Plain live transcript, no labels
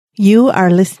You are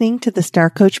listening to the Star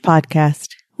Coach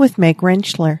Podcast with Meg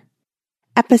Rentschler,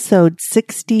 episode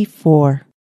 64.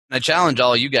 I challenge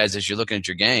all you guys as you're looking at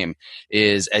your game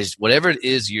is as whatever it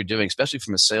is you're doing, especially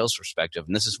from a sales perspective,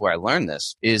 and this is where I learned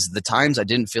this, is the times I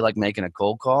didn't feel like making a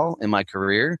cold call in my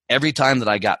career, every time that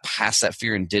I got past that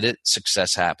fear and did it,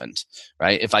 success happened,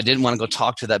 right? If I didn't want to go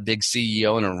talk to that big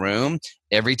CEO in a room,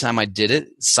 every time I did it,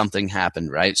 something happened,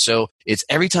 right? So it's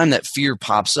every time that fear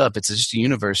pops up, it's just the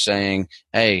universe saying,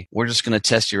 hey, we're just going to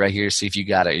test you right here to see if you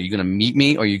got it. Are you going to meet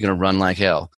me or are you going to run like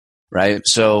hell? Right?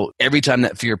 So every time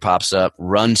that fear pops up,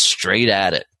 run straight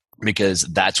at it because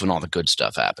that's when all the good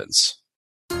stuff happens.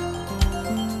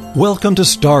 Welcome to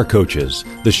Star Coaches,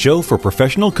 the show for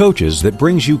professional coaches that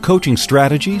brings you coaching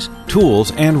strategies,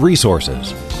 tools, and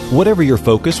resources. Whatever your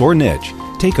focus or niche,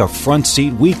 take a front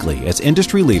seat weekly as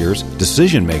industry leaders,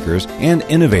 decision makers, and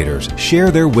innovators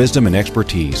share their wisdom and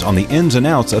expertise on the ins and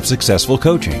outs of successful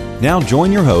coaching. Now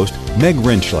join your host, Meg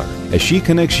Rentschler, as she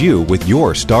connects you with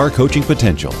your star coaching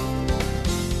potential.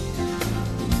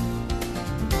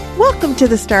 Welcome to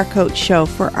the Star Coach Show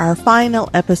for our final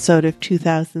episode of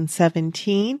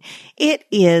 2017. It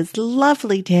is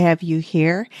lovely to have you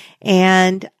here,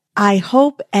 and I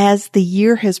hope as the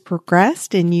year has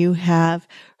progressed and you have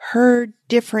heard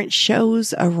different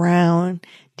shows around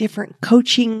different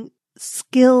coaching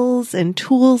skills and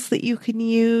tools that you can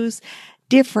use,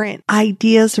 different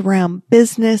ideas around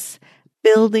business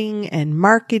building and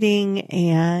marketing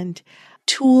and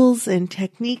tools and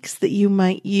techniques that you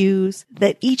might use,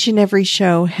 that each and every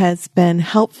show has been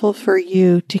helpful for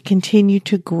you to continue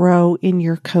to grow in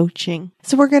your coaching.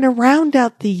 So we're going to round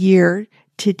out the year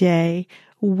today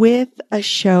with a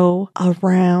show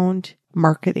around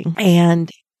marketing and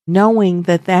knowing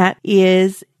that that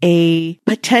is a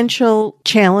potential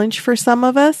challenge for some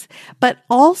of us, but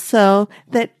also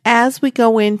that as we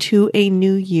go into a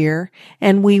new year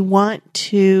and we want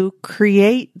to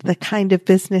create the kind of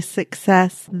business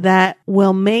success that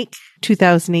will make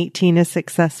 2018 a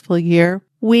successful year,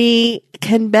 we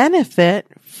can benefit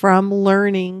from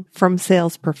learning from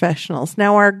sales professionals.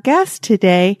 Now, our guest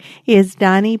today is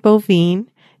Donnie Boivin.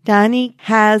 Donnie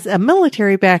has a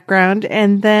military background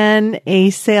and then a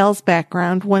sales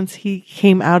background once he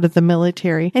came out of the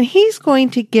military. And he's going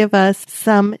to give us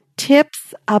some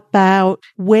tips about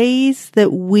ways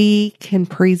that we can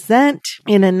present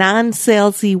in a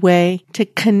non-salesy way to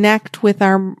connect with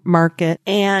our market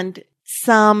and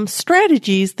some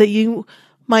strategies that you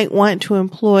might want to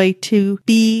employ to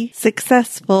be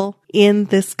successful in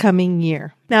this coming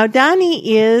year. Now,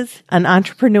 Donnie is an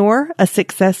entrepreneur, a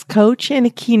success coach, and a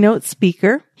keynote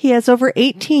speaker. He has over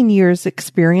 18 years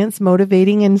experience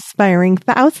motivating and inspiring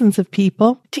thousands of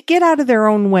people to get out of their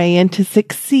own way and to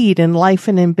succeed in life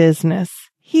and in business.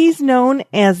 He's known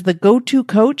as the go-to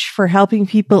coach for helping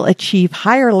people achieve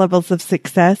higher levels of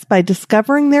success by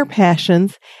discovering their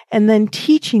passions and then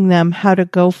teaching them how to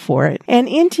go for it. And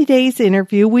in today's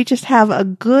interview, we just have a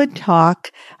good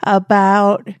talk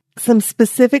about some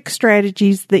specific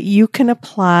strategies that you can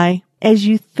apply as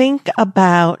you think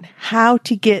about how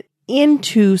to get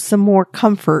into some more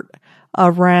comfort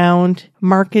around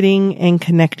marketing and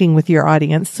connecting with your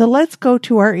audience. So let's go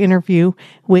to our interview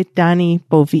with Donnie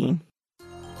Boivin.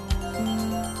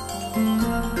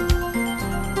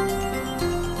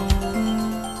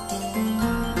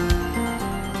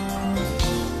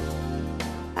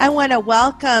 I want to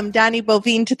welcome Donnie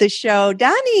Boivin to the show.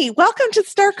 Donnie, welcome to the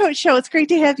Star Coach Show. It's great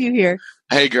to have you here.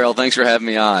 Hey, girl. Thanks for having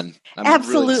me on. I'm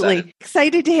Absolutely. Really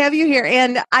excited to have you here.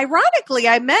 And ironically,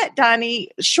 I met Donnie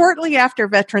shortly after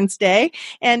Veterans Day,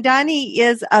 and Donnie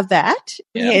is a vet,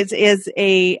 is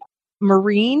a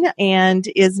Marine, and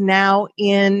is now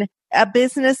in a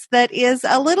business that is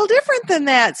a little different than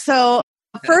that. So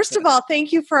first of all,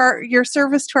 thank you for your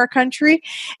service to our country.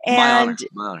 And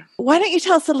my honor. Why don't you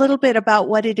tell us a little bit about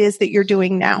what it is that you're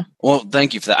doing now? Well,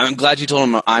 thank you for that. I'm glad you told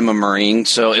him I'm a Marine.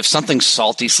 So if something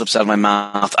salty slips out of my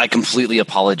mouth, I completely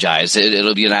apologize.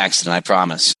 It'll be an accident, I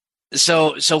promise.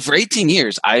 So for 18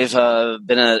 years, I've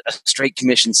been a straight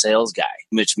commission sales guy,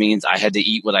 which means I had to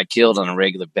eat what I killed on a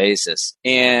regular basis.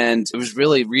 And it was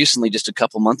really recently, just a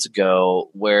couple months ago,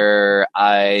 where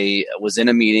I was in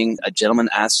a meeting. A gentleman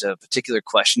asked a particular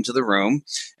question to the room.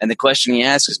 And the question he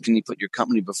asked is, can you put your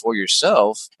company before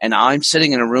yourself? And I'm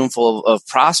sitting in a room full of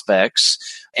prospects.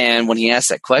 And when he asked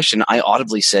that question, I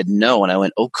audibly said no. And I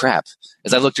went, oh, crap.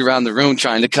 As I looked around the room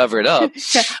trying to cover it up.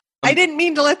 I didn't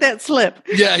mean to let that slip.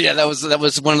 Yeah, that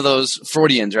was one of those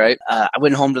Freudians, right? I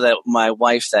went home to my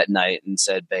wife that night and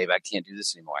said, babe, I can't do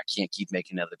this anymore. I can't keep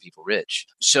making other people rich.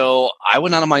 So I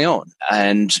went out on my own.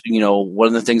 And, one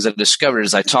of the things I discovered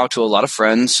is I talked to a lot of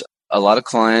friends. a lot of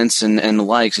clients and the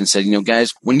likes and said,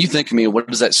 guys, when you think of me,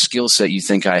 what is that skill set you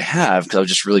think I have? Because I was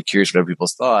just really curious what other people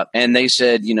thought. And they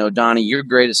said, Donnie, your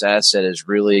greatest asset is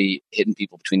really hitting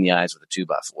people between the eyes with a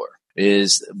 2x4.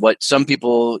 Is what some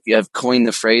people have coined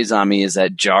the phrase on me is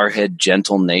that jarhead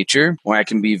gentle nature, where I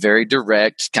can be very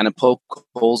direct, kind of poke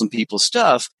holes in people's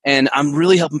stuff. And I'm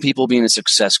really helping people being a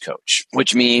success coach,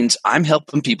 which means I'm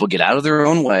helping people get out of their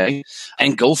own way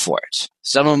and go for it.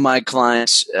 Some of my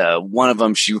clients, one of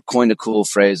them, she coined a cool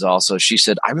phrase also. She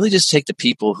said, I really just take the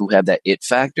people who have that it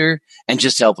factor and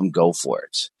just help them go for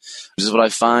it. This is what I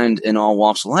find in all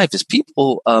walks of life is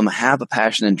people have a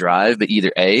passion and drive, but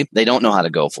either A, they don't know how to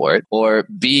go for it, or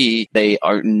B, they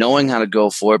are knowing how to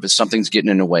go for it, but something's getting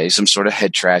in the way. Some sort of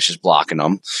head trash is blocking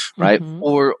them, right? Mm-hmm.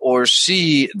 Or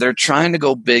C, they're trying to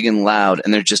go big and loud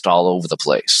and they're just all over the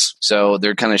place. So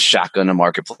they're kind of shotgun the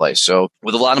marketplace. So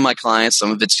with a lot of my clients,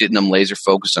 some of it's getting them laser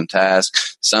focused on task.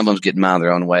 Some of them's getting them out of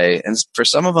their own way. And for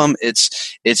some of them,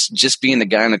 it's just being the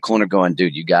guy in the corner going,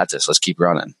 dude, you got this. Let's keep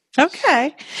running.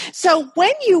 Okay. So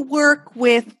when you work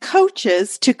with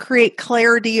coaches to create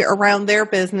clarity around their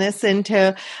business and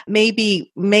to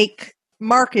maybe make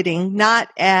marketing not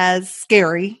as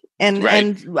scary, and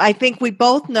I think we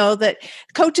both know that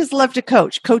coaches love to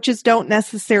coach. Coaches don't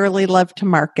necessarily love to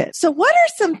market. So what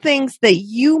are some things that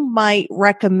you might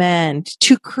recommend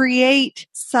to create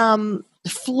some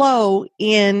flow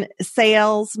in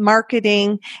sales,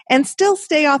 marketing, and still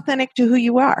stay authentic to who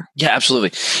you are? Yeah,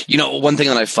 absolutely. One thing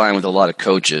that I find with a lot of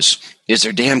coaches is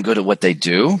they're damn good at what they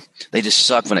do. They just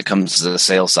suck when it comes to the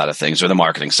sales side of things or the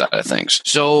marketing side of things.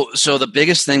 So the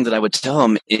biggest thing that I would tell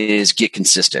them is get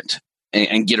consistent.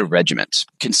 And get a regiment.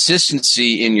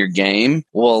 Consistency in your game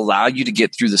will allow you to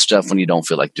get through the stuff when you don't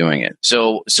feel like doing it.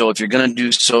 So if you're going to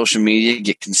do social media,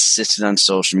 get consistent on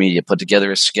social media, put together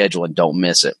a schedule and don't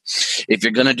miss it. If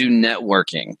you're going to do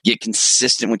networking, get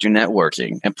consistent with your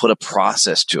networking and put a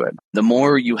process to it. The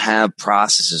more you have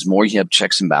processes, more you have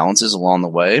checks and balances along the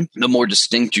way, the more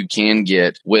distinct you can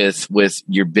get with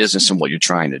your business and what you're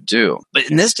trying to do.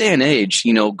 But in this day and age,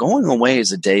 going away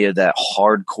is a day of that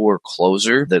hardcore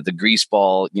closer, the grease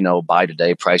ball, buy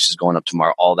today, prices going up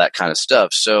tomorrow, all that kind of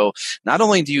stuff. So not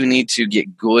only do you need to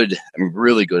get good and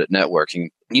really good at networking,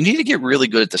 you need to get really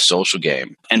good at the social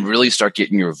game and really start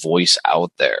getting your voice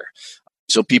out there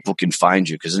so people can find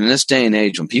you. Because in this day and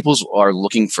age, when people are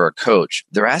looking for a coach,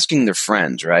 they're asking their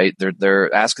friends, right?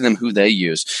 They're asking them who they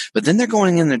use, but then they're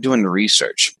going in and they're doing the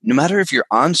research. No matter if you're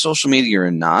on social media or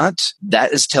not,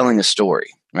 that is telling a story.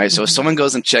 Right. So if someone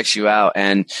goes and checks you out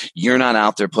and you're not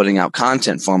out there putting out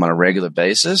content for them on a regular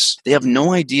basis, they have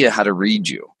no idea how to read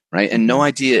you. Right. And no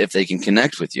idea if they can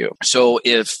connect with you. So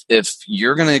if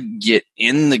you're going to get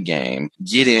in the game,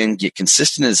 get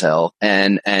consistent as hell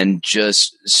and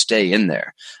just stay in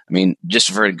there. I mean, just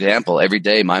for example, every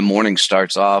day my morning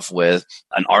starts off with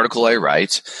an article I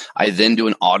write. I then do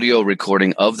an audio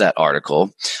recording of that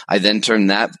article. I then turn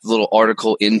that little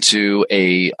article into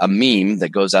a meme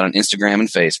that goes out on Instagram and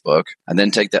Facebook. I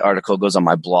then take that article, goes on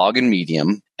my blog and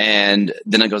Medium, and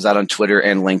then it goes out on Twitter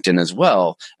and LinkedIn as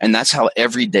well. And that's how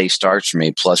every day starts for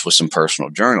me, plus with some personal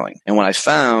journaling. And what I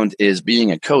found is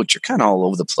being a coach, you're kind of all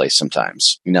over the place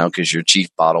sometimes, because you're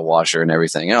chief bottle washer and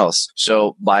everything else.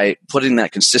 So by putting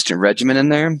that consistent regimen in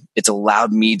there, it's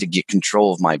allowed me to get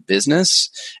control of my business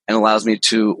and allows me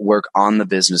to work on the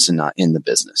business and not in the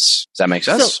business. Does that make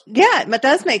sense? So, yeah, it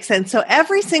does make sense. So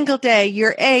every single day,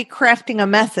 you're crafting a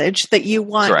message that you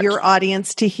want Correct. Your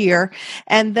audience to hear,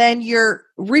 and then you're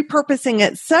repurposing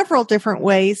it several different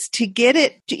ways to get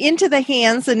it into the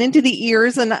hands and into the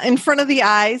ears and in front of the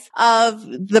eyes of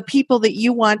the people that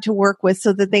you want to work with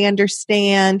so that they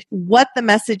understand what the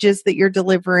message is that you're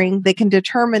delivering. They can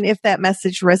determine if that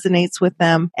message resonates with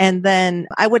them. And then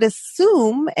I would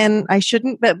assume, and I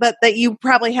shouldn't, but that you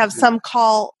probably have some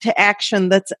call to action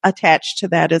that's attached to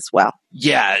that as well.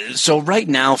 Yeah. So right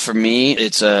now for me,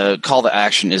 it's a call to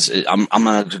action I'm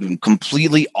on a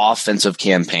completely offensive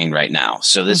campaign right now.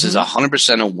 So this is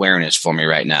 100% awareness for me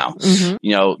right now.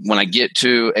 When I get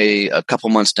to a couple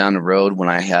months down the road, when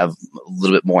I have a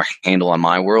little bit more handle on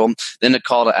my world, then the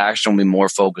call to action will be more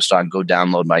focused on go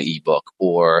download my ebook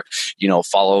or,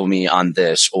 follow me on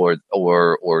this or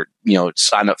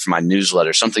sign up for my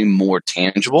newsletter, something more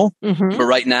tangible. But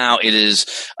right now it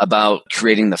is about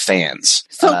creating the fans.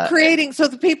 So so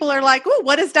the people are like, oh,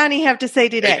 what does Donnie have to say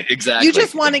today? Exactly. You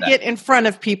just want to get in front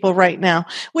of people right now,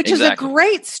 which is a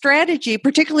great strategy,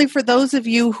 particularly for those of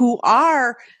you who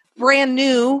are brand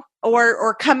new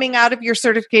or coming out of your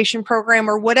certification program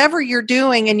or whatever you're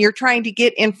doing, and you're trying to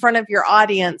get in front of your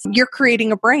audience, you're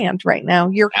creating a brand right now.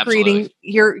 You're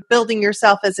building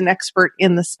yourself as an expert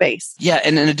in the space. Yeah.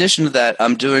 And in addition to that,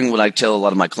 I'm doing what I tell a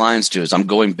lot of my clients to is I'm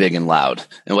going big and loud.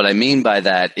 And what I mean by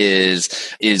that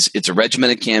is it's a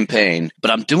regimented campaign,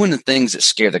 but I'm doing the things that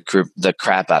scare the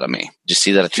crap out of me. Did you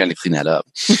see that? I'm trying to clean that up.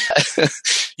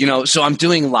 So I'm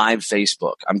doing live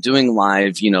Facebook. I'm doing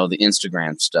live, the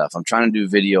Instagram stuff. I'm trying to do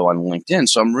video on LinkedIn.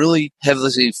 So I'm really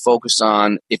heavily focused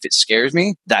on, if it scares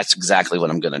me, that's exactly what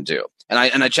I'm going to do.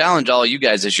 And I challenge all you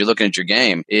guys as you're looking at your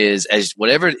game is, as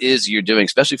whatever it is you're doing,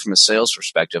 especially from a sales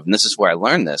perspective, and this is where I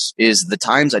learned this, is the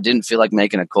times I didn't feel like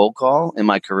making a cold call in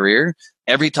my career,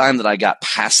 every time that I got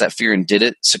past that fear and did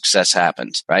it, success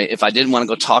happened, right? If I didn't want to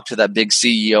go talk to that big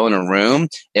CEO in a room,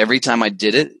 every time I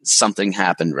did it, something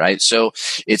happened, right? So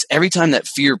it's every time that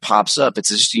fear pops up, it's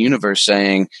just the universe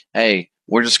saying, hey,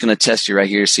 we're just going to test you right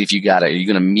here, see if you got it. Are you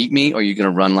going to meet me or are you going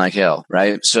to run like hell,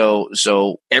 right? So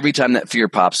every time that fear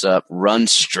pops up, run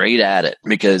straight at it,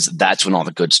 because that's when all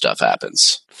the good stuff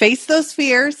happens. Face those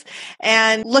fears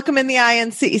and look them in the eye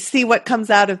and see what comes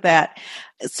out of that.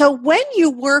 So when you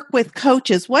work with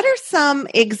coaches, what are some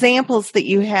examples that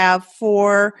you have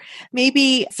for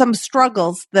maybe some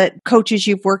struggles that coaches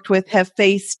you've worked with have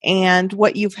faced and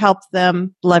what you've helped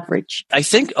them leverage? I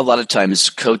think a lot of times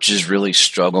coaches really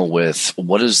struggle with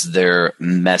what is their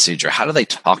message, or how do they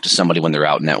talk to somebody when they're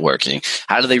out networking?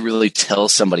 How do they really tell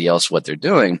somebody else what they're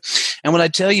doing? And what I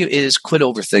tell you is quit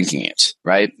overthinking it,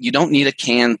 right? You don't need a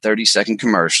canned 30-second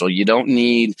commercial. You don't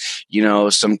need,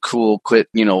 some cool,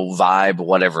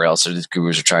 vibe, whatever else these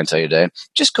gurus are trying to tell you today.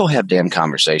 Just go have damn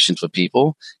conversations with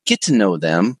people, get to know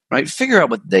them, right? Figure out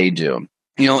what they do.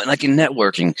 Like in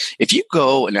networking, if you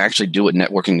go and actually do what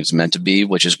networking is meant to be,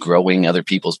 which is growing other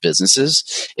people's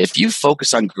businesses, if you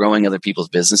focus on growing other people's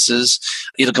businesses,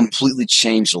 it'll completely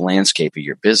change the landscape of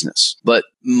your business. But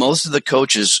most of the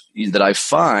coaches that I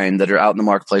find that are out in the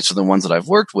marketplace are the ones that I've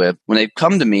worked with. When they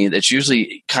come to me, it's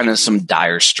usually kind of some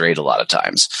dire strait a lot of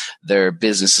times. Their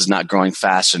business is not growing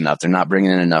fast enough. They're not bringing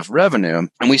in enough revenue.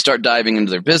 And we start diving into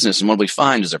their business. And what we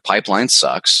find is their pipeline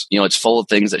sucks. It's full of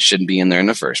things that shouldn't be in there in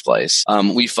the first place.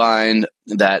 We find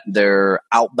that their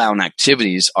outbound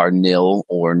activities are nil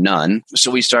or none. So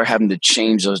we start having to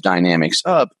change those dynamics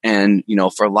up. And,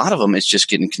 for a lot of them, it's just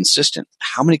getting consistent.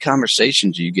 How many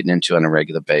conversations are you getting into on a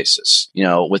regular basis,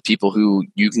 with people who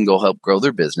you can go help grow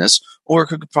their business, or it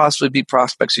could possibly be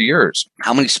prospects of yours?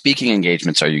 How many speaking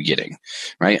engagements are you getting,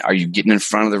 right? Are you getting in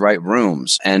front of the right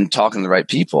rooms and talking to the right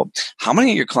people? How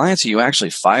many of your clients are you actually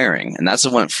firing? And that's the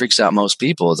one that freaks out most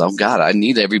people is, oh God, I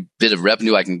need every bit of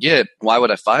revenue I can get. Why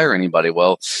would I fire anybody?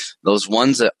 Well, those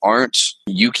ones that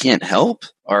you can't help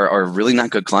are really not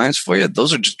good clients for you.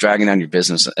 Those are just dragging down your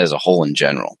business as a whole in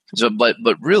general. So, but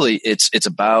really it's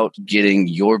about getting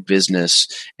your business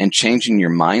and changing your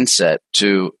mindset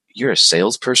to, you're a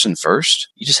salesperson first.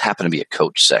 You just happen to be a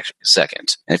coach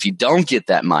second. And if you don't get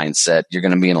that mindset, you're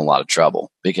going to be in a lot of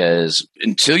trouble, because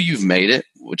until you've made it,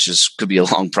 which could be a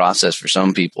long process for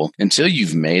some people, until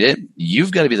you've made it,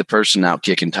 you've got to be the person out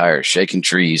kicking tires, shaking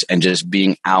trees, and just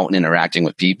being out and interacting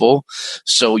with people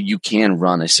so you can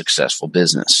run a successful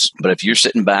business. But if you're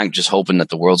sitting back just hoping that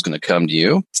the world's going to come to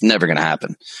you, it's never going to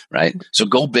happen, right? So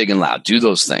go big and loud, do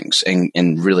those things and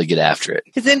really get after it.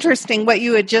 It's interesting what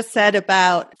you had just said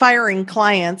about firing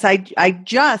clients. I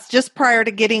just prior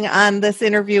to getting on this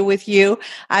interview with you,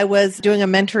 I was doing a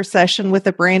mentor session with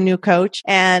a brand new coach,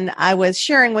 and I was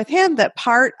sharing with him that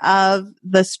part of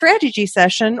the strategy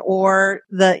session or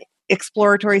the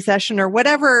exploratory session or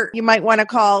whatever you might want to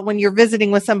call when you're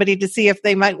visiting with somebody to see if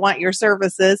they might want your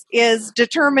services is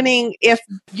determining if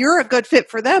you're a good fit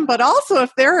for them, but also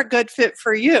if they're a good fit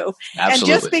for you.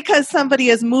 Absolutely. And just because somebody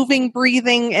is moving,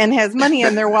 breathing, and has money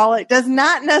in their wallet does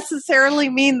not necessarily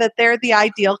mean that they're the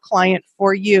ideal client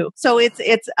for you. So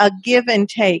it's a give and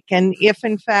take. And if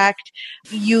in fact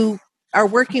you are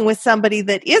working with somebody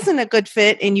that isn't a good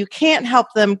fit and you can't help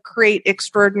them create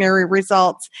extraordinary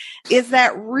results, is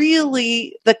that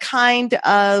really the kind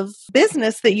of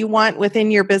business that you want within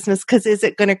your business? Because is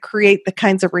it going to create the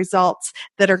kinds of results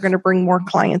that are going to bring more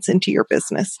clients into your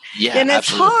business? Yeah, and it's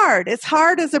absolutely. hard. It's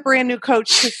hard as a brand new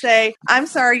coach to say, I'm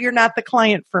sorry, you're not the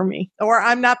client for me, or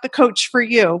I'm not the coach for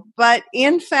you. But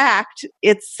in fact,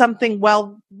 it's something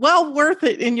well worth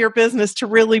it in your business to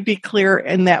really be clear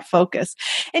in that focus.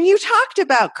 And you talked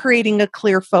about creating a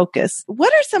clear focus.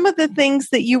 What are some of the things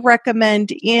that you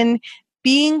recommend in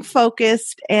being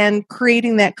focused and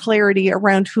creating that clarity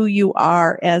around who you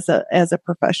are as a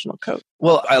professional coach?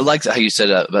 Well, I like how you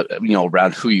said about,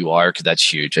 around who you are, because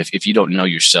that's huge. If you don't know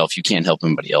yourself, you can't help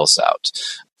anybody else out.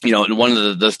 And one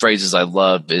of the phrases I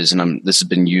love is, and this has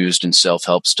been used in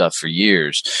self-help stuff for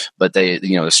years, but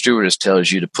the stewardess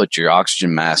tells you to put your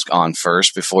oxygen mask on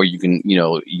first before you can,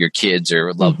 your kids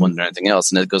or loved ones or anything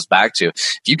else. And it goes back to,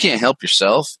 if you can't help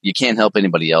yourself, you can't help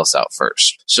anybody else out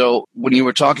first. So when you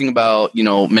were talking about,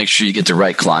 make sure you get the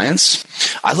right clients,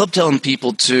 I love telling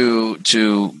people to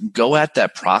go at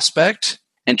that prospect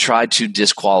and try to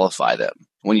disqualify them.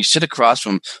 When you sit across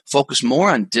from them, focus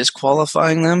more on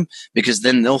disqualifying them, because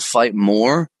then they'll fight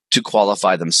more to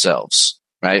qualify themselves,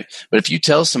 right? But if you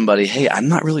tell somebody, hey, I'm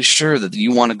not really sure that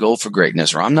you want to go for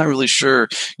greatness, or I'm not really sure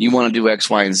you want to do X,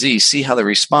 Y, and Z, see how they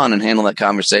respond and handle that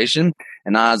conversation.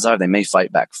 And odds are they may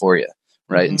fight back for you,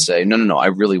 right? And say, no, I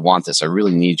really want this. I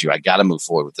really need you. I got to move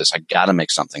forward with this. I got to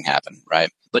make something happen, right?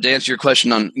 But to answer your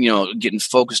question on, getting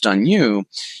focused on you,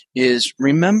 is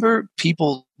remember,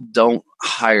 people don't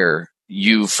hire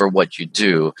you for what you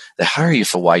do. They hire you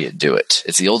for why you do it.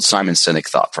 It's the old Simon Sinek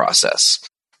thought process,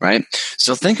 right?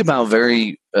 So think about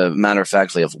very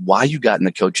matter-of-factly of why you got in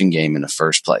the coaching game in the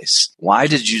first place. Why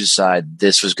did you decide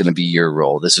this was going to be your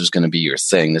role? This was going to be your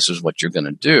thing. This is what you're going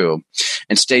to do,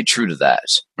 and stay true to that,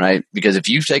 right? Because if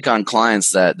you take on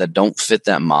clients that don't fit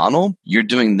that model, you're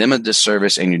doing them a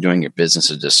disservice and you're doing your business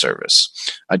a disservice.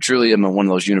 I truly am one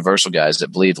of those universal guys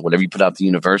that believe that whatever you put out the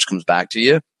universe comes back to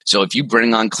you. So if you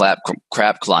bring on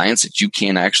crap clients that you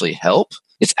can't actually help,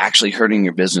 it's actually hurting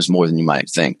your business more than you might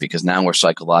think, because now we're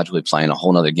psychologically playing a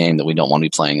whole other game that we don't want to be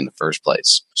playing in the first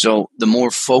place. So the more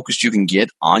focused you can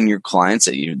get on your clients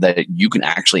that you can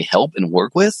actually help and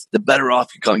work with, the better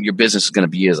off your business is going to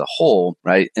be as a whole,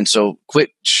 right? And so quit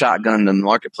shotgunning the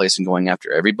marketplace and going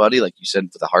after everybody, like you said,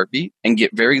 with a heartbeat, and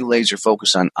get very laser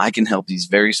focused on, I can help these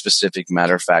very specific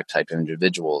matter-of-fact type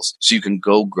individuals, so you can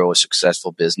go grow a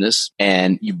successful business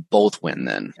and you both win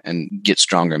then and get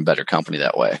stronger and better company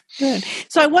that way. Good.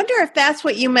 So I wonder if that's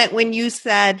what you meant when you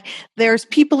said there's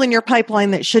people in your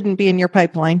pipeline that shouldn't be in your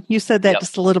pipeline. You said that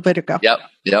just a little bit ago. Yep.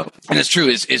 And it's true.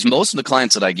 Is most of the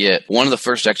clients that I get, one of the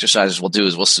first exercises we'll do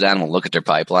is we'll sit down and we'll look at their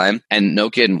pipeline, and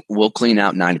no kidding, we'll clean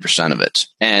out 90% of it.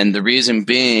 And the reason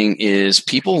being is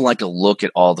people like to look at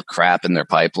all the crap in their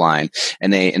pipeline,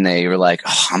 and they were like,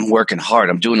 oh, I'm working hard,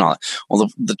 I'm doing all that. Well,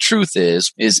 the truth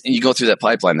is you go through that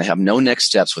pipeline, they have no next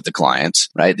steps with the clients,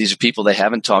 right? These are people they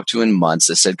haven't talked to in months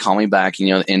that said, call me back, the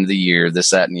end of the year,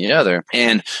 this, that, and the other.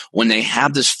 And when they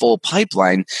have this full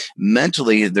pipeline,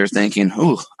 mentally they're thinking,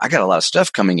 ooh, I got a lot of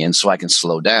stuff coming in, so I can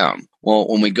slow down. Well,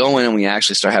 when we go in and we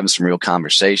actually start having some real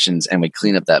conversations and we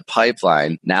clean up that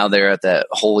pipeline, now they're at that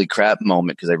holy crap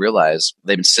moment, because they realize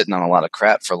they've been sitting on a lot of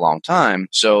crap for a long time.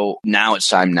 So now it's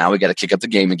time. Now we got to kick up the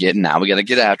game again. Now we got to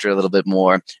get after it a little bit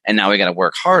more. And now we got to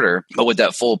work harder. But with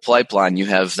that full pipeline, you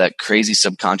have that crazy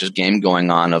subconscious game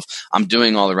going on of, I'm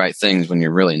doing all the right things when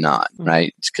you're really not,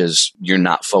 right? It's because you're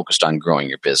not focused on growing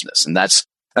your business. And that's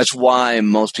why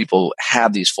most people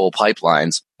have these full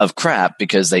pipelines of crap,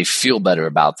 because they feel better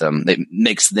about them. It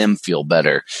makes them feel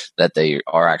better that they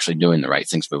are actually doing the right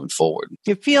things moving forward.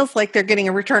 It feels like they're getting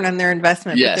a return on their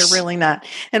investment, but they're really not.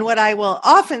 And what I will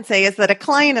often say is that a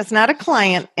client is not a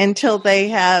client until they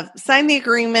have signed the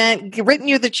agreement, written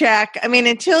you the check. I mean,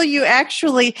 until you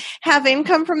actually have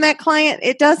income from that client,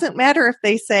 it doesn't matter if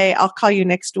they say, I'll call you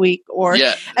next week, or,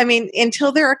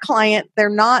 until they're a client, they're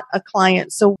not a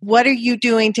client. So what are you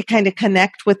doing to kind of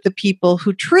connect with the people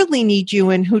who truly need you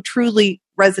and who truly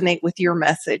resonate with your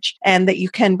message and that you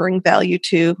can bring value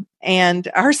to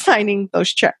and are signing those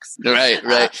checks? Right.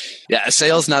 Yeah, a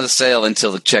sale's not a sale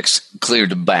until the check's cleared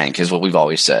the bank, is what we've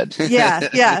always said.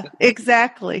 Yeah,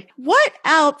 exactly. What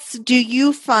else do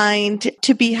you find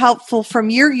to be helpful from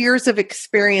your years of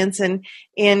experience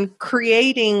in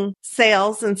creating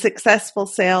sales and successful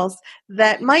sales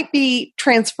that might be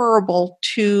transferable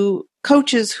to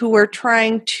coaches who are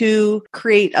trying to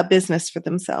create a business for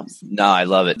themselves? No, I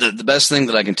love it. The best thing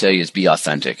that I can tell you is be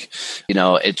authentic.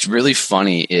 It's really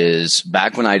funny is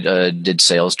back when I did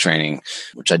sales training,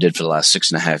 which I did for the last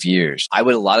 6.5 years, I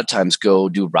would a lot of times go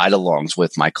do ride-alongs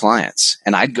with my clients,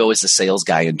 and I'd go as the sales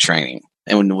guy in training.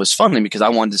 And it was funny because I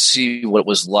wanted to see what it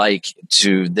was like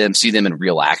to see them in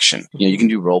real action. You can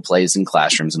do role plays in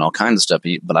classrooms and all kinds of stuff,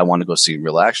 but I wanted to go see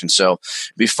real action. So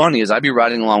it'd be funny is I'd be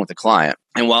riding along with a client,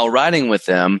 and while riding with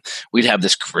them, we'd have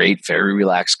this great, very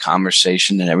relaxed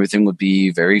conversation, and everything would be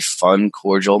very fun,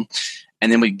 cordial.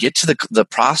 And then we'd get to the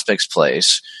prospect's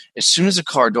place. As soon as the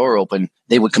car door opened,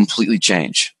 they would completely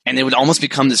change. And they would almost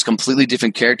become this completely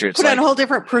different character. It's put on a whole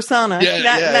different persona.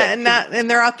 And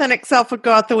their authentic self would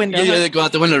go out the window. Yeah, they go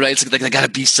out the window, right? It's like they got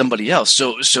to be somebody else.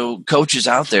 So coaches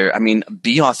out there,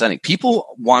 be authentic.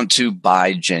 People want to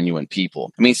buy genuine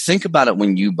people. Think about it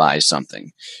when you buy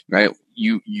something, right?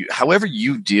 however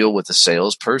you deal with a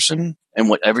salesperson and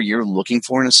whatever you're looking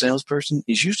for in a salesperson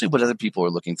is usually what other people are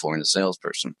looking for in a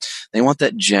salesperson. They want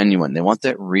that genuine. They want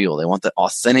that real. They want that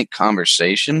authentic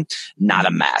conversation, not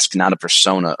a mask, not a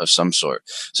persona of some sort.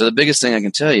 So the biggest thing I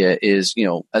can tell you is,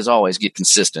 as always, get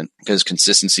consistent, because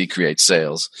consistency creates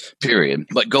sales, period.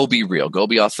 But go be real. Go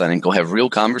be authentic. Go have real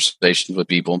conversations with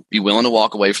people. Be willing to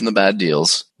walk away from the bad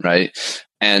deals, right?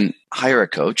 And hire a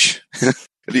coach.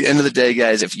 At the end of the day,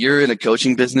 guys, if you're in a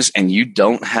coaching business and you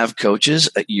don't have coaches,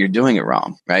 you're doing it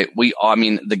wrong, right?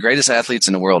 The greatest athletes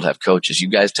in the world have coaches. You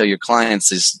guys tell your clients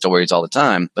these stories all the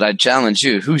time, but I'd challenge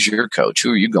you, who's your coach?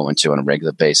 Who are you going to on a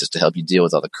regular basis to help you deal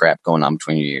with all the crap going on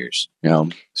between your ears?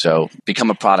 So become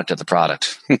a product of the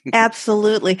product.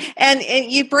 Absolutely. And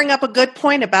you bring up a good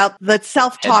point about the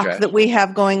self-talk that we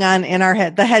have going on in our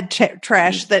head, the head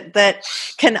trash that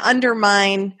can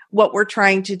undermine what we're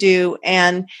trying to do.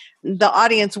 And the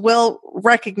audience will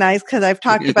recognize, because I've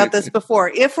talked about this before,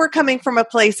 if we're coming from a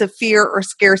place of fear or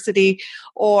scarcity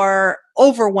or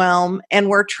overwhelm and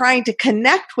we're trying to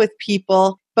connect with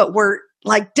people, but we're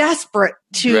like desperate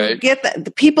to get that,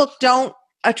 the people don't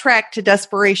attract to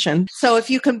desperation. So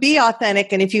if you can be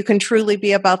authentic and if you can truly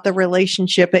be about the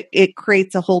relationship, it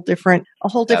creates a whole different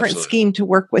scheme to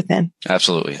work within.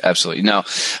 Absolutely. No.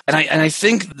 And I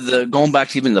think going back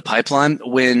to even the pipeline,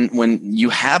 when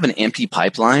you have an empty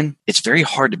pipeline, it's very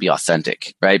hard to be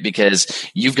authentic, right? Because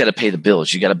you've got to pay the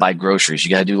bills, you got to buy groceries,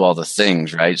 you got to do all the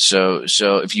things, right? So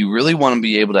if you really want to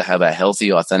be able to have a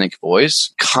healthy, authentic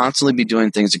voice, constantly be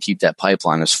doing things to keep that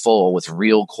pipeline as full with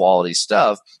real quality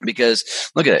stuff.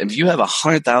 Because look at it, if you have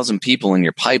 100,000 people in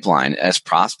your pipeline as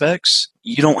prospects,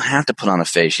 you don't have to put on a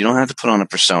face. You don't have to put on a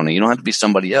persona. You don't have to be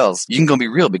somebody else. You can go be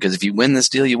real, because if you win this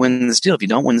deal, you win this deal. If you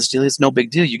don't win this deal, it's no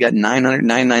big deal. You got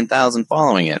 999,000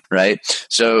 following it, right?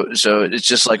 So it's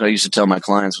just like I used to tell my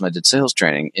clients when I did sales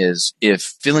training is if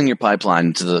filling your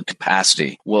pipeline to the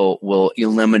capacity will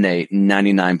eliminate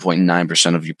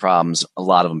 99.9% of your problems, a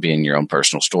lot of them being your own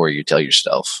personal story you tell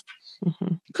yourself.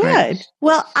 Mm-hmm. Good.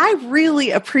 Well, I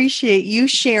really appreciate you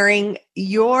sharing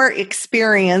your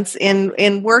experience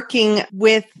in working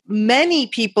with many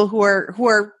people who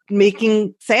are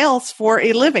making sales for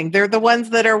a living. They're the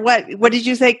ones that are what did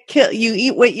you say? You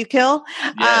eat what you kill.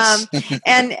 Yes.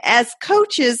 And as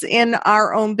coaches in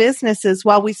our own businesses,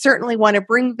 while we certainly want to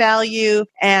bring value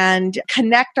and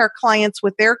connect our clients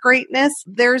with their greatness,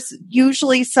 there's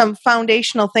usually some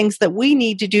foundational things that we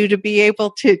need to do to be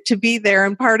able to be there.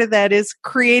 And part of that is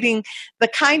creating the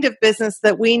kind of business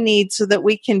that we need so that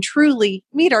we can truly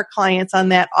meet our clients on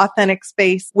that authentic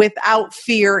space without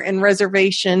fear and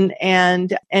reservation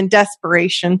and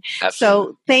desperation. Absolutely.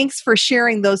 So thanks for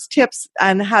sharing those tips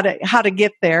on how to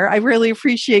get there. I really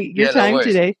appreciate your time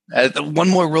today. One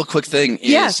more real quick thing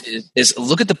is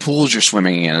look at the pools you're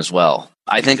swimming in as well.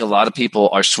 I think a lot of people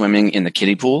are swimming in the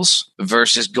kiddie pools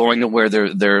versus going to where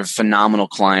their phenomenal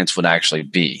clients would actually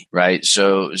be, right?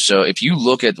 So if you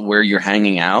look at where you're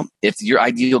hanging out, if your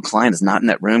ideal client is not in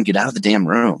that room, get out of the damn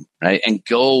room, right? And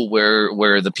go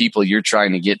where the people you're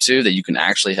trying to get to that you can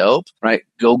actually help, right?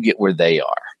 Go get where they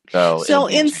are. So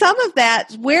in some of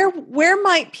that, where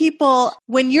might people,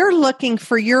 when you're looking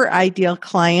for your ideal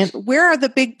client, where are the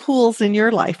big pools in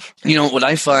your life? What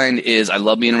I find is I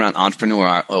love being around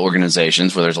entrepreneur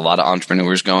organizations where there's a lot of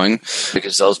entrepreneurs going,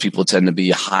 because those people tend to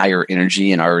be higher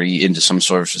energy and already into some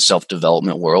sort of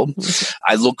self-development world. Mm-hmm.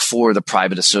 I look for the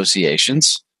private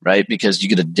associations, right? Because you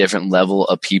get a different level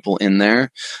of people in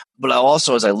there. But I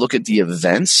also, as I look at the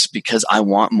events, because I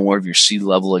want more of your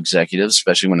C-level executives,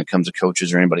 especially when it comes to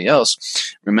coaches or anybody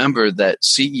else, remember that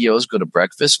CEOs go to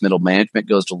breakfast, middle management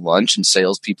goes to lunch, and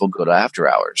salespeople go to after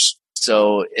hours.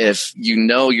 So if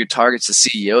your target's the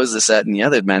CEOs, this, that, and the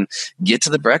other, man, get to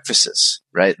the breakfasts,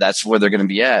 right? That's where they're going to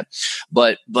be at.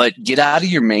 But get out of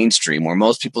your mainstream. Where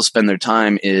most people spend their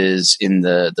time is in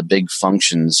the big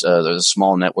functions, the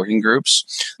small networking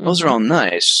groups. Those are all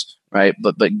nice, right?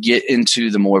 But get into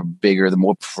the more bigger, the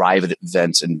more private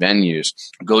events and venues.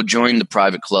 Go join the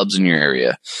private clubs in your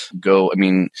area. Go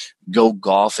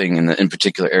golfing in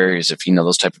particular areas. If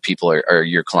those type of people are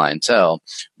your clientele,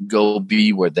 go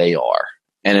be where they are.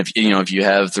 And if you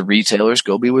have the retailers,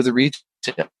 go be where the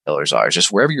retailers are.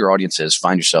 Just wherever your audience is,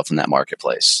 find yourself in that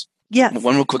marketplace. Yes.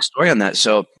 One real quick story on that.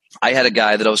 So I had a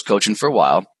guy that I was coaching for a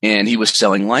while, and he was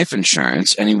selling life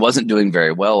insurance, and he wasn't doing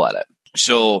very well at it.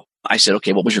 So I said,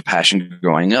 okay, what was your passion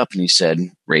growing up? And he said,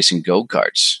 racing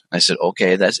go-karts. I said,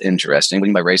 okay, that's interesting. What do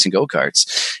you mean by racing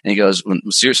go-karts? And he goes, well,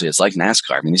 seriously, it's like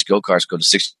NASCAR. I mean, these go-karts go to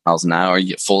 60 miles an hour. You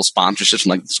get full sponsorships.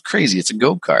 I'm like, it's crazy. It's a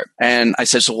go-kart. And I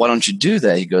said, so why don't you do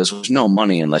that? He goes, well, there's no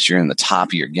money unless you're in the top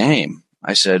of your game.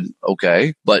 I said,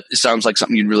 okay, but it sounds like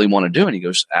something you'd really want to do. And he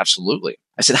goes, absolutely.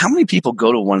 I said, how many people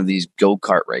go to one of these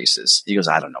go-kart races? He goes,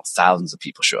 I don't know, thousands of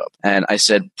people show up. And I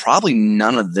said, probably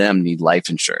none of them need life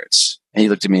insurance. And he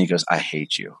looked at me and he goes, I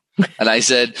hate you. And I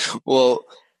said, well,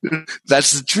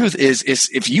 that's the truth is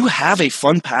if you have a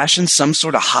fun passion, some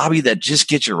sort of hobby that just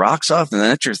gets your rocks off and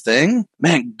that's your thing,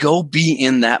 man, go be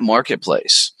in that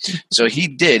marketplace. So he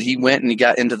did. He went and he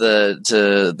got into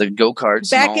the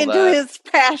go-karts. Back into his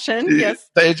passion. Yes.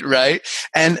 Right.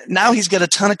 And now he's got a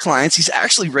ton of clients. He's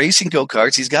actually racing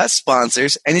go-karts. He's got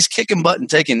sponsors and he's kicking butt and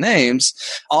taking names,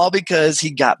 all because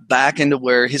he got back into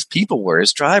where his people were,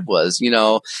 his tribe was,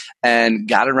 and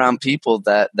got around people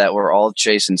that were all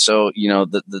chasing. So,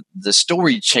 the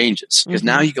story changes because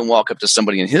now you can walk up to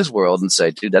somebody in his world and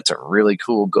say, dude, that's a really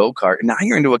cool go-kart. And now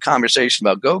you're into a conversation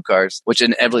about go-karts, which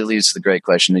inevitably leads to the great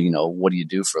question of, what do you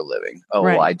do for a living? Oh,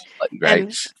 right. Well, I do. Right.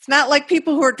 And it's not like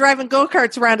people who are driving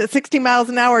go-karts around at 60 miles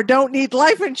an hour don't need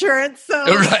life insurance. So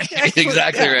right.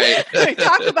 Exactly right.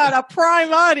 Talk about a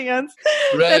prime audience.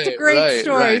 Right, that's a great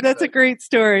story. That's a great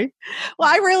story. Well,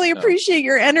 I really appreciate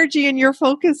your energy and your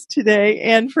focus today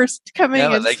and for coming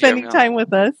and spending time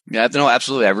with us. Yeah, no,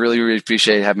 absolutely. I really, really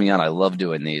appreciate having me on. I love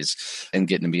doing these and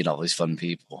getting to meet all these fun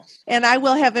people. And I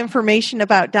will have information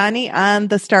about Donnie on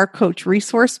the Star Coach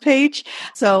resource page.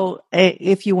 So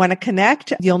if you want to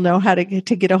connect, you'll know how to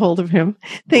get a hold of him.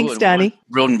 Thanks, Donnie.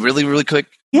 Really, really quick.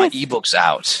 Yes. My ebook's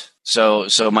out. So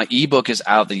my ebook is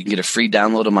out that you can get a free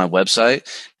download on my website.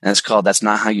 And it's called That's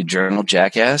Not How You Journal,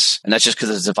 Jackass. And that's just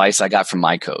because it's advice I got from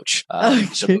my coach.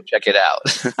 So go check it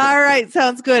out. All right.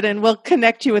 Sounds good. And we'll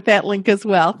connect you with that link as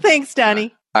well. Thanks,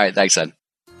 Donnie. All right. Thanks, Ed.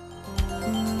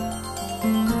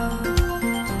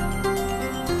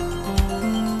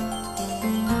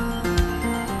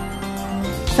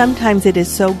 Sometimes it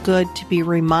is so good to be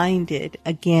reminded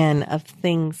again of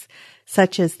things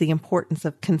such as the importance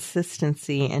of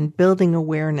consistency and building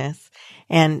awareness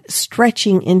and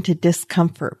stretching into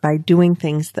discomfort by doing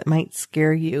things that might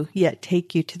scare you, yet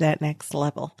take you to that next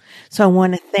level. So I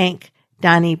want to thank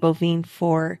Donnie Boivin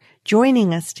for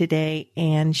joining us today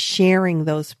and sharing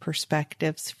those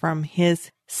perspectives from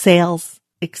his sales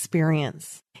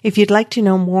experience. If you'd like to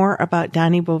know more about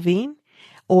Donnie Boivin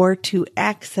or to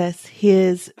access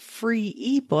his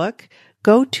free ebook,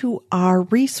 go to our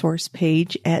resource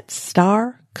page at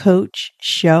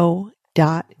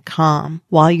starcoachshow.com.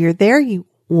 While you're there, you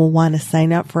will want to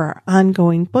sign up for our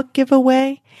ongoing book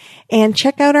giveaway and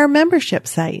check out our membership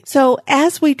site. So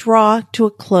as we draw to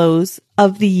a close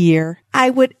of the year, I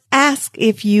would ask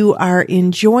if you are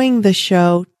enjoying the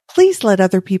show, please let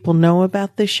other people know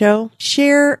about the show.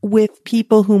 Share with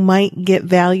people who might get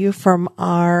value from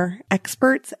our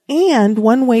experts. And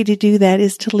one way to do that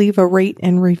is to leave a rate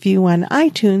and review on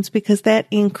iTunes because that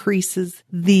increases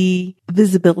the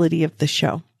visibility of the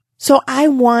show. So I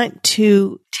want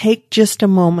to take just a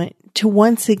moment to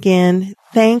once again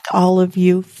thank all of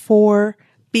you for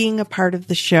being a part of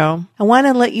the show. I want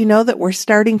to let you know that we're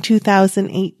starting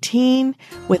 2018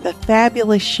 with a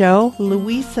fabulous show.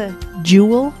 Louisa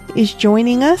Jewell is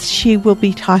joining us. She will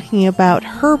be talking about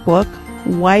her book,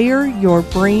 Wire Your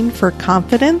Brain for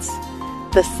Confidence,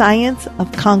 The Science of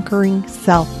Conquering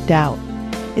Self-Doubt.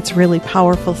 It's really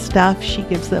powerful stuff. She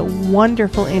gives a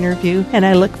wonderful interview, and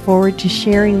I look forward to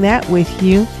sharing that with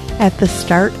you at the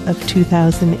start of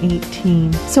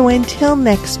 2018. So until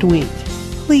next week,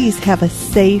 please have a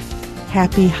safe,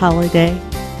 happy holiday.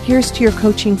 Here's to your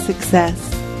coaching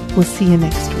success. We'll see you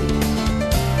next week.